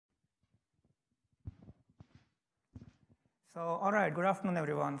So, all right, good afternoon,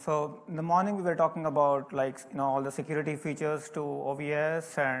 everyone. So, in the morning we were talking about all the security features to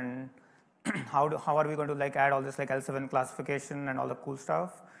OVS and how are we going to add all this L7 classification and all the cool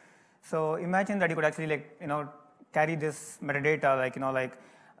stuff. So, imagine that you could actually carry this metadata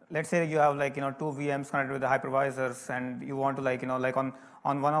let's say you have two VMs connected with the hypervisors and you want to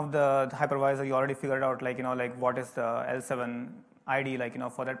on one of the hypervisor you already figured out what is the L7 ID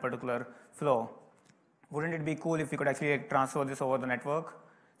for that particular flow. Wouldn't it be cool if we could actually transfer this over the network?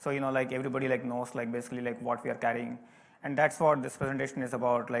 So, everybody knows basically what we are carrying. And that's what this presentation is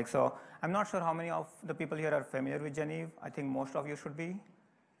about. So I'm not sure how many of the people here are familiar with Geneve. I think most of you should be.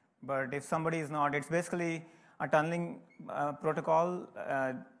 But if somebody is not, it's basically a tunneling protocol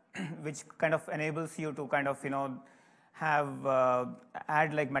which kind of enables you to kind of, have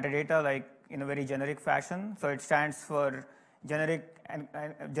add metadata in a very generic fashion. So it stands for generic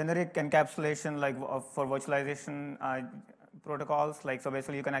encapsulation for virtualization protocols. So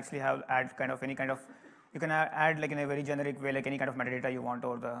basically you can actually add kind of any kind of, you can add in a very generic way any kind of metadata you want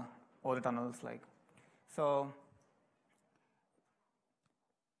over the tunnels So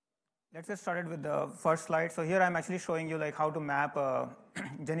let's get started with the first slide. So here I'm actually showing you how to map a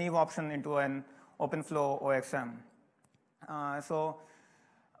Geneve option into an Openflow OXM. So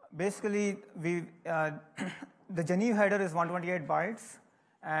basically the Geneve header is 128 bytes,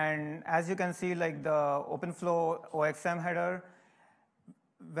 and as you can see, the Openflow OXM header,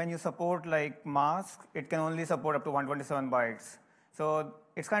 when you support mask, it can only support up to 127 bytes. So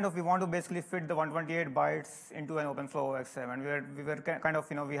it's kind of, we want to basically fit the 128 bytes into an Openflow OXM, and we were kind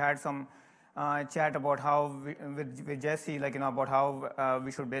of, we had some chat about how, with Jesse, about how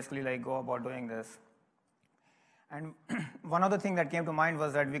we should basically go about doing this. And one other thing that came to mind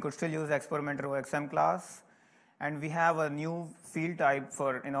was that we could still use the experimenter OXM class. And we have a new field type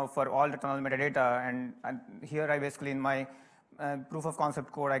for all the tunnel metadata. And here I basically, in my proof of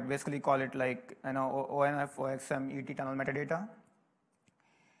concept code, I basically call it ONF OXM ET tunnel metadata.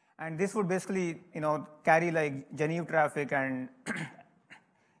 And this would basically carry Geneve traffic and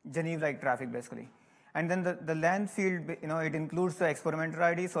Geneve traffic basically. And then the length field, it includes the experimenter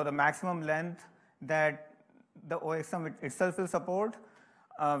ID. So the maximum length that the OXM itself will support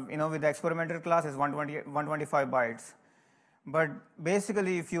with the experimenter class is 125 bytes. But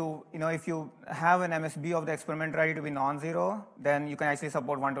basically, if you have an MSB of the experimenter ID to be non-zero, then you can actually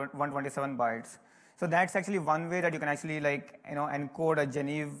support 127 bytes. So that's actually one way that you can actually encode a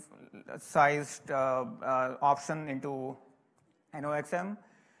Geneve-sized option into an OXM.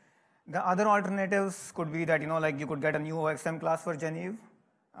 The other alternatives could be that you could get a new OXM class for Geneve,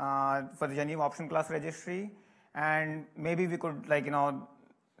 for the Geneve option class registry, and maybe we could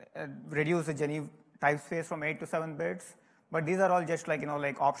reduce the Geneve type space from 8 to 7 bits. But these are all just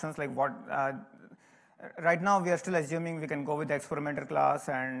options what, right now we are still assuming we can go with the experimenter class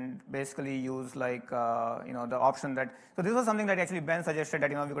and basically use the option that, so this was something that actually Ben suggested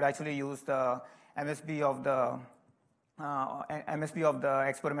that we could actually use the MSB of the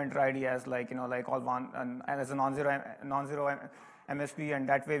experimenter ID as all one, and as a non-zero MSB, and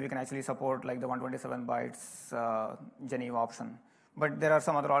that way we can actually support the 127 bytes Geneve option. But there are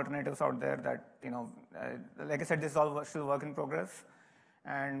some other alternatives out there that, like I said, this is all still work in progress,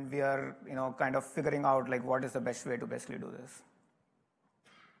 and we are, kind of figuring out what is the best way to basically do this.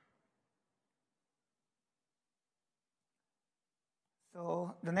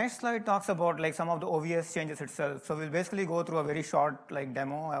 So the next slide talks about some of the OVS changes itself. So we'll basically go through a very short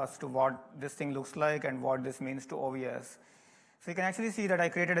demo as to what this thing looks like and what this means to OVS. So you can actually see that I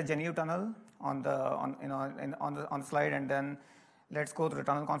created a Geneve tunnel on the slide, and then let's go to the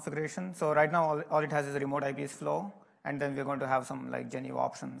tunnel configuration. So right now, all it has is a remote IPs flow, and then we're going to have some Geneve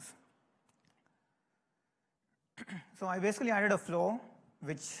options. So I basically added a flow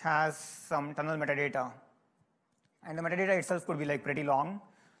which has some tunnel metadata, and the metadata itself could be pretty long,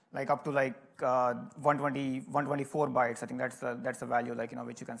 up to 124 bytes. I think that's the value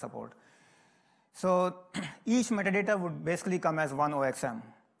which you can support. So each metadata would basically come as one OXM.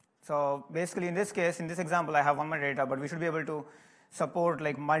 So basically, in this case, in this example, I have one metadata, but we should be able to support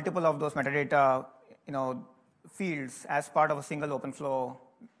multiple of those metadata, fields as part of a single Openflow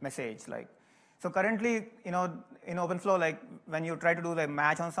message. So currently, in Openflow, when you try to do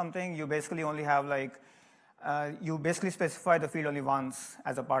match on something, you basically only have you basically specify the field only once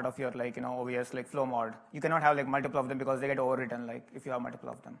as a part of your OVS flow mod. You cannot have multiple of them because they get overwritten if you have multiple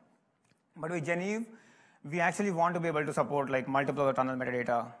of them. But with Geneve, we actually want to be able to support multiple of the tunnel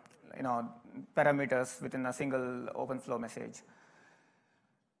metadata, parameters within a single Openflow message.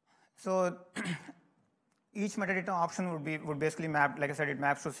 So each metadata option would basically map, like I said, it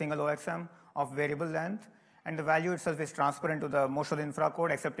maps to a single OXM of variable length, and the value itself is transparent to the most of the infra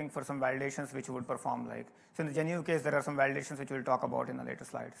code, excepting for some validations which would perform like. So in the Geneve case, there are some validations which we'll talk about in the later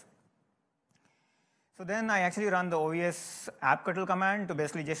slides. So then I actually run the OVS app-ctl command to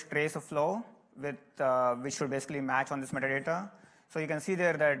basically just trace a flow with which should basically match on this metadata. So you can see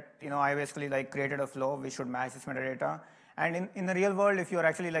there that I basically like created a flow which should match this metadata. And in the real world, if you're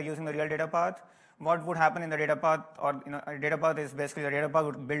actually like using the real data path, what would happen in the data path, or a data path is basically the data path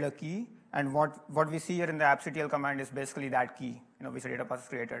would build a key, and what we see here in the appctl command is basically that key, which the data path is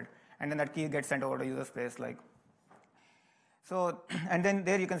created, and then that key gets sent over to user space like. So, and then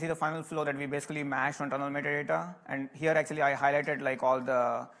there you can see the final flow that we basically mashed on tunnel metadata, and here actually I highlighted like all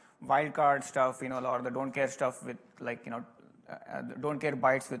the wildcard stuff, or the don't care stuff with like, don't care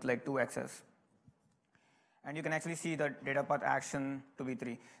bytes with like 2x's. And you can actually see the data path action to be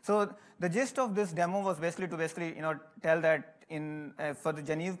 3. So the gist of this demo was basically to tell that in for the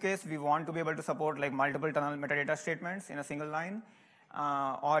Geneve case, we want to be able to support like multiple tunnel metadata statements in a single line.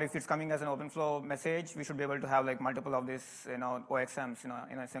 Or if it's coming as an Openflow message, we should be able to have like multiple of these OXMs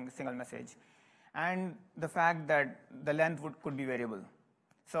in a single message. And the fact that the length could be variable.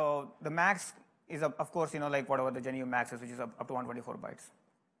 So the max is, of course, like whatever the Geneve max is, which is up to 124 bytes.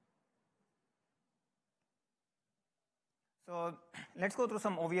 So let's go through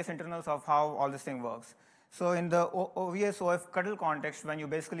some OVS internals of how all this thing works. So in the OVS OF-ctl context, when you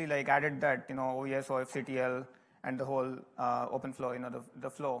basically like added that OVS OF-ctl and the whole Openflow, the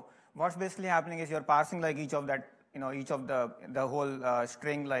flow, what's basically happening is you're parsing like each of that, each of the whole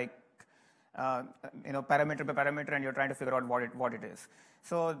string like parameter by parameter, and you're trying to figure out what it is.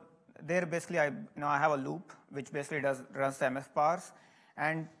 So there basically I have a loop which basically runs the MF parse,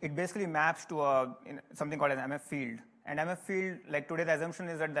 and it basically maps to something called an MF field. And MF field, like today the assumption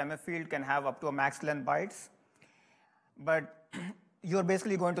is that the MF field can have up to a max length bytes, but you're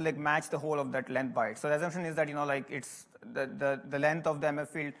basically going to like match the whole of that length byte. So the assumption is that like it's the length of the MF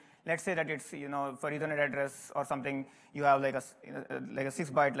field. Let's say that it's for Ethernet address or something, you have like a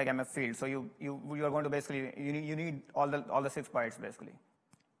 6-byte like MF field. So you are going to basically you need all the 6 bytes basically.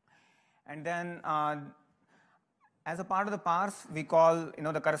 And then as a part of the parse, we call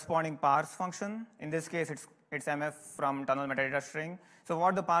the corresponding parse function. In this case, it's MF from tunnel metadata string. So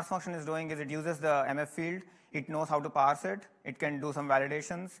what the parse function is doing is it uses the MF field. It knows how to parse it. It can do some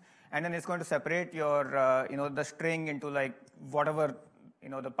validations, and then it's going to separate your the string into like whatever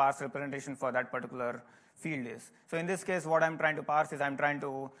the parse representation for that particular field is. So in this case, what I'm trying to parse is I'm trying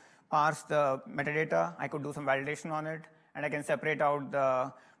to parse the metadata. I could do some validation on it, and I can separate out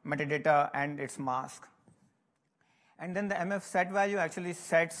the metadata and its mask. And then the MF set value actually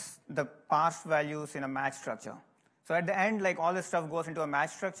sets the parsed values in a match structure. So at the end, like all this stuff goes into a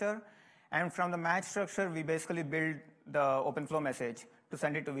match structure, and from the match structure, we basically build the Openflow message to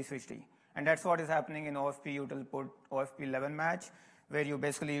send it to vSwitch. And that's what is happening in OFP util put OFP11 match, where you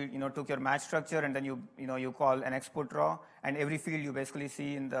basically took your match structure, and then you call an nx raw, and every field you basically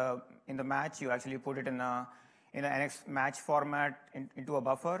see in the match, you actually put it in an nx match format into a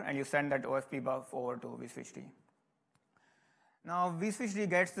buffer, and you send that OFP buff over to vSwitch. Now vSwitch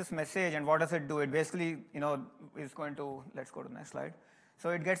gets this message, and what does it do? It basically is going to, let's go to the next slide. So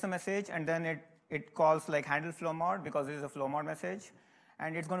it gets the message, and then it calls like handle flow mod, because this is a flow mod message,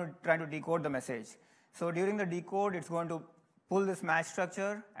 and it's going to try to decode the message. So during the decode, it's going to pull this match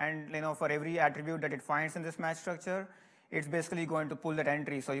structure, and for every attribute that it finds in this match structure, it's basically going to pull that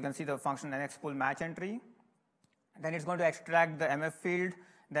entry. So you can see the function nx pull match entry. Then it's going to extract the MF field,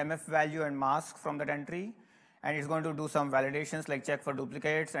 the MF value and mask from that entry, and it's going to do some validations like check for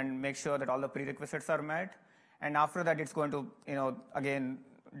duplicates and make sure that all the prerequisites are met. And after that, it's going to again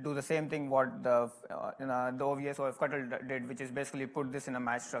do the same thing what the OVS OF-ctl did, which is basically put this in a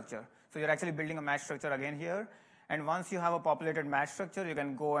match structure. So you're actually building a match structure again here. And once you have a populated match structure, you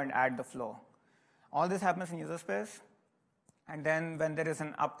can go and add the flow. All this happens in user space. And then when there is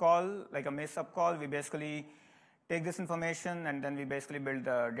an upcall, like a miss upcall, we basically take this information, and then we basically build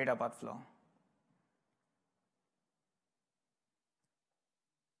the data path flow.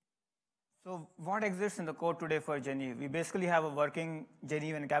 So what exists in the code today for Geneve? We basically have a working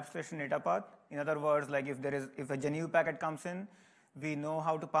Geneve encapsulation data path. In other words, like if a Geneve packet comes in, we know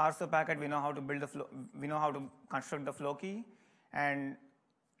how to parse the packet, we know how to build the flow, we know how to construct the flow key, and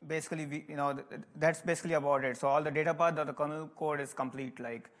basically that's basically about it. So all the data path of the kernel code is complete.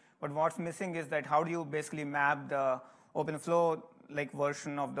 But what's missing is that how do you basically map the Openflow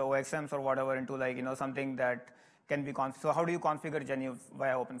version of the OXMs or whatever into something that can be configured. So how do you configure Geneve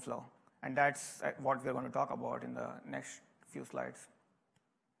via Openflow? And that's what we're going to talk about in the next few slides.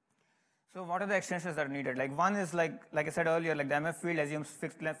 So what are the extensions that are needed? One is like I said earlier, the MF field assumes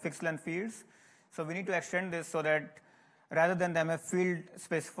fixed length fields. So we need to extend this so that rather than the MF field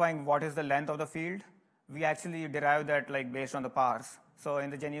specifying what is the length of the field, we actually derive that like based on the parse. So in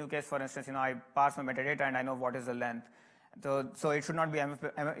the Geneve case, for instance, I parse my metadata and I know what is the length. So it should not be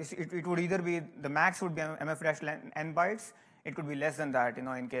it would either be, the max would be mf-n bytes. It could be less than that,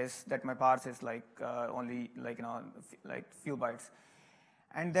 in case that my parse is like only like few bytes.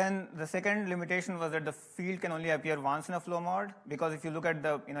 And then the second limitation was that the field can only appear once in a flow mod, because if you look at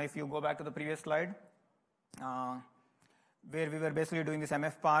the, if you go back to the previous slide, where we were basically doing this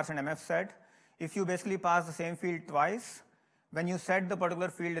mf parse and mf set, if you basically parse the same field twice, when you set the particular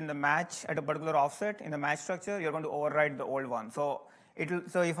field in the match at a particular offset in the match structure, you're going to override the old one. So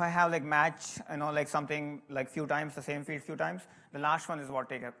if I have like match, like something like few times, the same field few times, the last one is what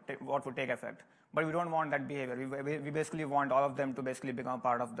would take effect. But we don't want that behavior. We basically want all of them to basically become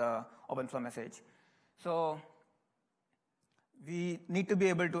part of the Openflow message. So we need to be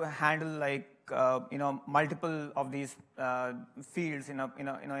able to handle like multiple of these fields in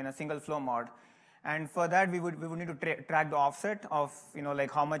a single flow mod. And for that, we would need to track the offset of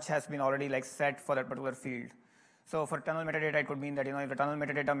like how much has been already like set for that particular field. So for tunnel metadata, it could mean that if the tunnel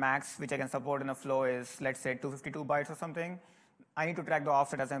metadata max which I can support in a flow is, let's say, 252 bytes or something, I need to track the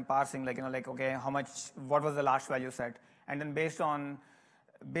offset as I'm parsing, like okay, what was the last value set, and then based on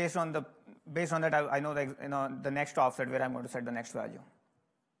that, I know like the next offset where I'm going to set the next value.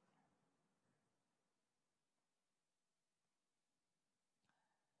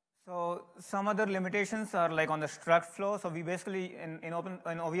 So some other limitations are like on the struct flow. So we basically, in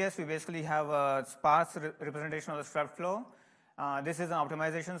OVS, we basically have a sparse representation of the struct flow. This is an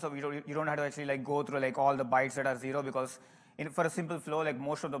optimization, so you don't have to actually like go through like all the bytes that are zero, because for a simple flow, like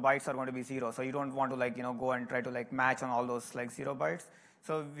most of the bytes are going to be zero. So you don't want to like go and try to like match on all those like 0 bytes.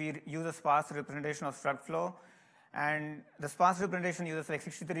 So we use a sparse representation of struct flow, and the sparse representation uses like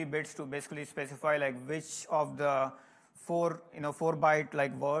 63 bits to basically specify like which of the 4 byte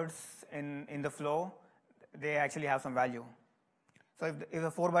like words in the flow, they actually have some value. So if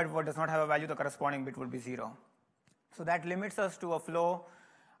a 4 byte word does not have a value, the corresponding bit would be 0. So that limits us to a flow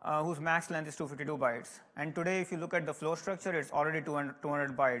whose max length is 252 bytes. And today, if you look at the flow structure, it's already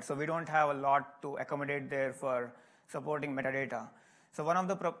 200 bytes. So we don't have a lot to accommodate there for supporting metadata. So one of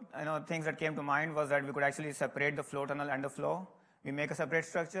the things that came to mind was that we could actually separate the flow tunnel and the flow. We make a separate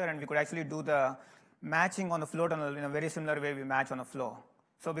structure, and we could actually do the matching on the flow tunnel in a very similar way we match on a flow.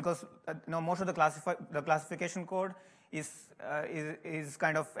 So because most of the classification code is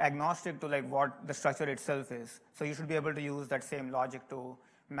kind of agnostic to like what the structure itself is. So you should be able to use that same logic to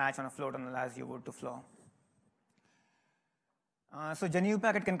match on a flow tunnel as you would to flow. So Geneve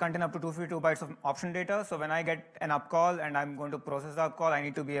packet can contain up to 252 bytes of option data. So when I get an up call and I'm going to process the up call, I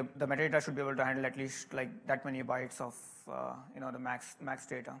need to the metadata should be able to handle at least like that many bytes of the max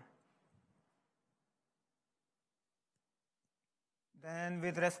data. Then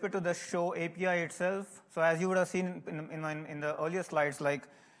with respect to the show API itself, so as you would have seen in the earlier slides, like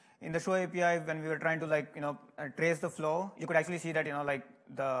in the show API, when we were trying to like trace the flow, you could actually see that like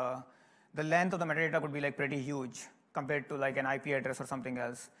the length of the metadata could be like pretty huge compared to like an IP address or something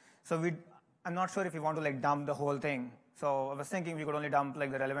else. So I'm not sure if you want to like dump the whole thing. So I was thinking we could only dump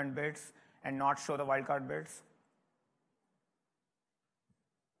like the relevant bits and not show the wildcard bits.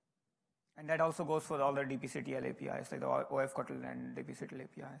 And that also goes for all the dpctl APIs, like the ofctl and dpctl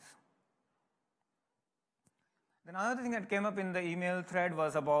APIs. Then another thing that came up in the email thread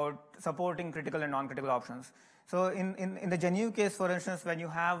was about supporting critical and non-critical options. So in the Geneve case, for instance, when you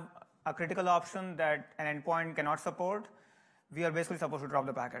have a critical option that an endpoint cannot support, we are basically supposed to drop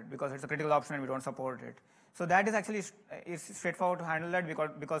the packet because it's a critical option and we don't support it. So that is actually straightforward to handle that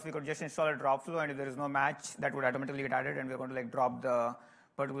because we could just install a drop flow, and if there is no match, that would automatically get added and we're going to like drop the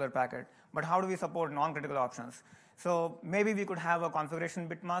particular packet. But how do we support non-critical options? So maybe we could have a configuration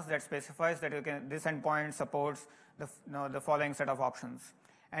bit mask that specifies that this endpoint supports the following set of options.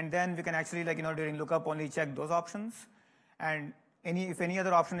 And then we can actually like, during lookup only check those options. And if any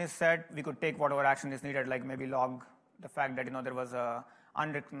other option is set, we could take whatever action is needed, like maybe log the fact that, there was a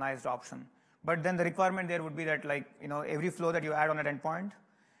unrecognized option. But then the requirement there would be that like, every flow that you add on that endpoint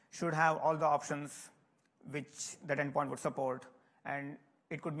should have all the options which that endpoint would support. And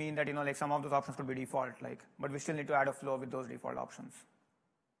it could mean that, like some of those options could be default, but we still need to add a flow with those default options.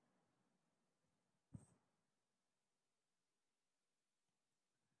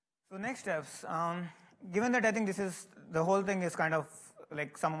 So next steps, given that I think the whole thing is kind of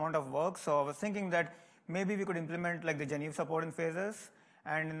like some amount of work, so I was thinking that maybe we could implement like the Geneve support in phases.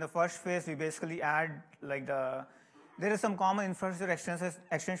 And in the first phase, we basically add like there is some common infrastructure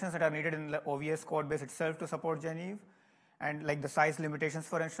extensions that are needed in the OVS code base itself to support Geneve. and like the size limitations,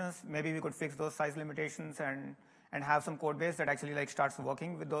 for instance, maybe we could fix those size limitations and have some code base that actually like starts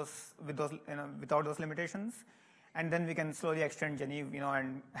working with those without those limitations, and then we can slowly extend Geneve,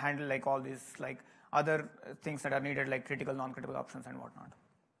 and handle like all these like other things that are needed, like critical, non-critical options and whatnot.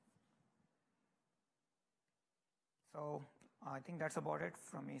 So I think that's about it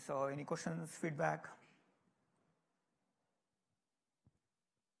from me. So any questions, feedback?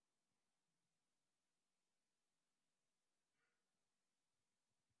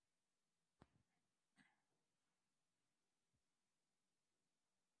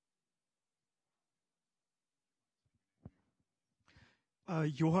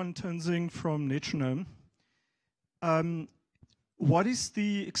 Johan Tenzing from Metronome. What is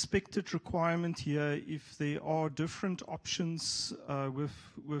the expected requirement here if there are different options with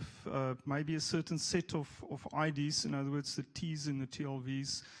maybe a certain set of IDs, in other words, the T's and the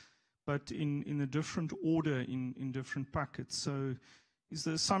TLVs, but in a different order in different packets? So is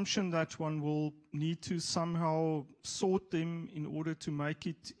the assumption that one will need to somehow sort them in order to make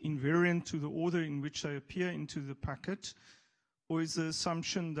it invariant to the order in which they appear into the packet? Or is the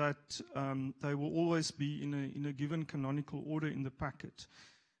assumption that they will always be in a given canonical order in the packet?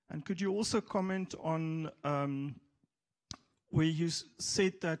 And could you also comment on where you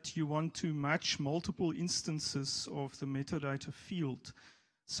said that you want to match multiple instances of the metadata field?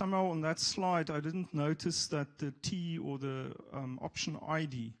 Somehow on that slide, I didn't notice that the T or the option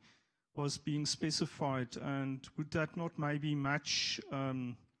ID was being specified. And would that not maybe match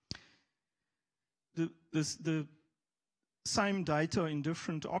the same data in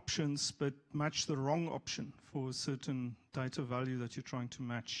different options, but match the wrong option for a certain data value that you're trying to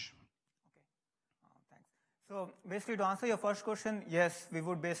match? Okay, thanks. So basically, to answer your first question, yes, we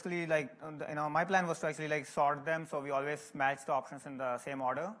would basically like, my plan was to actually like sort them, so we always match the options in the same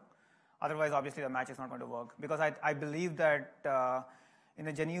order. Otherwise, obviously, the match is not going to work, because I believe that in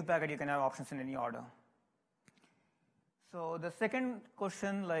a Geneve packet, you can have options in any order. So the second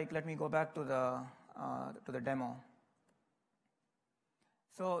question, like, let me go back to the demo.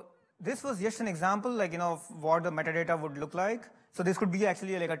 So this was just an example, like, of what the metadata would look like. So this could be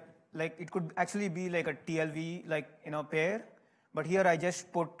actually it could actually be like a TLV, pair. But here I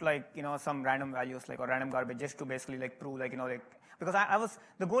just put like, some random values, like, or random garbage, just to basically like prove, like, because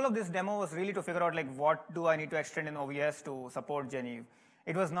the goal of this demo was really to figure out like what do I need to extend in OVS to support Geneve.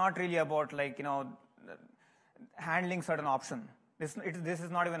 It was not really about like, handling certain option. This is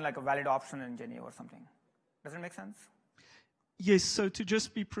not even like a valid option in Geneve or something. Does it make sense? Yes, so to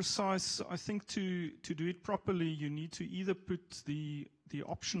just be precise, I think to do it properly, you need to either put the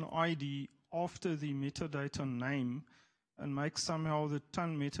option ID after the metadata name and make somehow the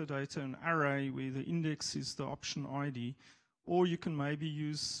ton metadata an array where the index is the option ID, or you can maybe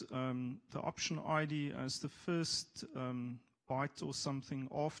use the option ID as the first byte or something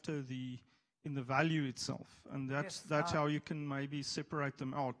after in the value itself, and that's how you can maybe separate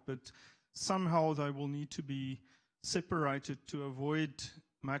them out, but somehow they will need to be separated to avoid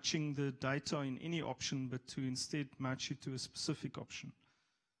matching the data in any option, but to instead match it to a specific option.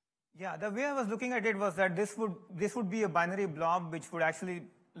 Yeah, the way I was looking at it was that this would be a binary blob which would actually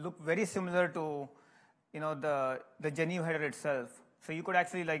look very similar to the Geneve header itself. So you could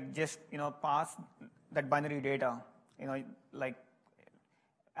actually like just pass that binary data like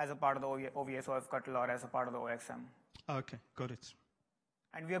as a part of the OVS OFCutl or as a part of the OXM. Okay, got it.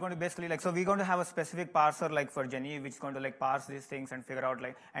 And we are going to basically like, so we're going to have a specific parser like for Geneve, which is going to like parse these things and figure out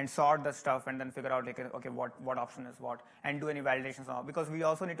like, and sort the stuff and then figure out like, okay, what option is what, and do any validations now. Because we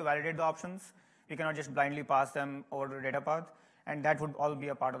also need to validate the options. We cannot just blindly pass them over to the data path, and that would all be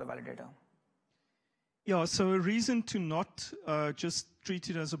a part of the validator. Yeah, so a reason to not just treat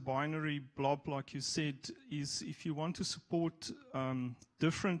it as a binary blob, like you said, is if you want to support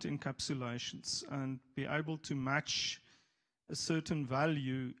different encapsulations and be able to match a certain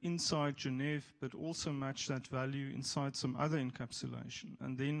value inside Geneve, but also match that value inside some other encapsulation.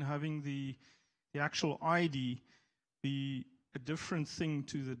 And then having the actual ID be a different thing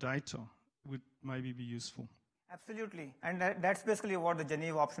to the data would maybe be useful. Absolutely. And that's basically what the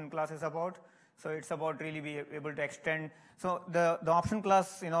Geneve option class is about. So it's about really be able to extend. So the option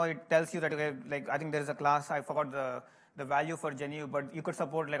class, it tells you that, okay, like I think there is a class, I forgot the value for Geneve, but you could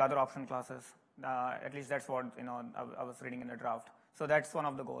support like other option classes. At least that's what I was reading in the draft. So that's one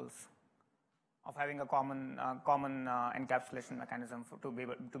of the goals of having a common encapsulation mechanism to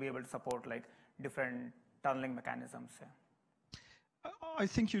be able to support like different tunneling mechanisms. Yeah. I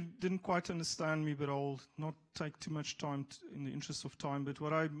think you didn't quite understand me, but I'll not take too much time in the interest of time. But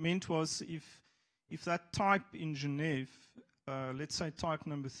what I meant was if that type in Geneve, let's say type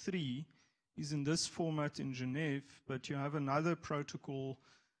number 3, is in this format in Geneve, but you have another protocol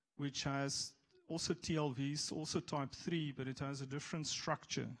which has also TLVs, also type 3, but it has a different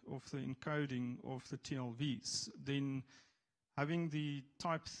structure of the encoding of the TLVs. Then having the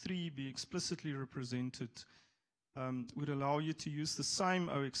type 3 be explicitly represented would allow you to use the same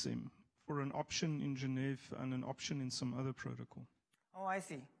OXM for an option in Geneve and an option in some other protocol. Oh, I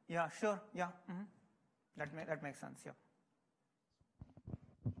see. Yeah, sure. Yeah. That makes sense. Yeah.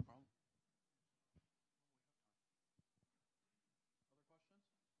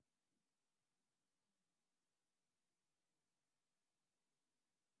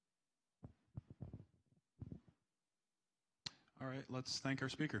 All right, let's thank our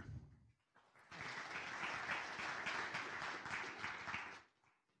speaker.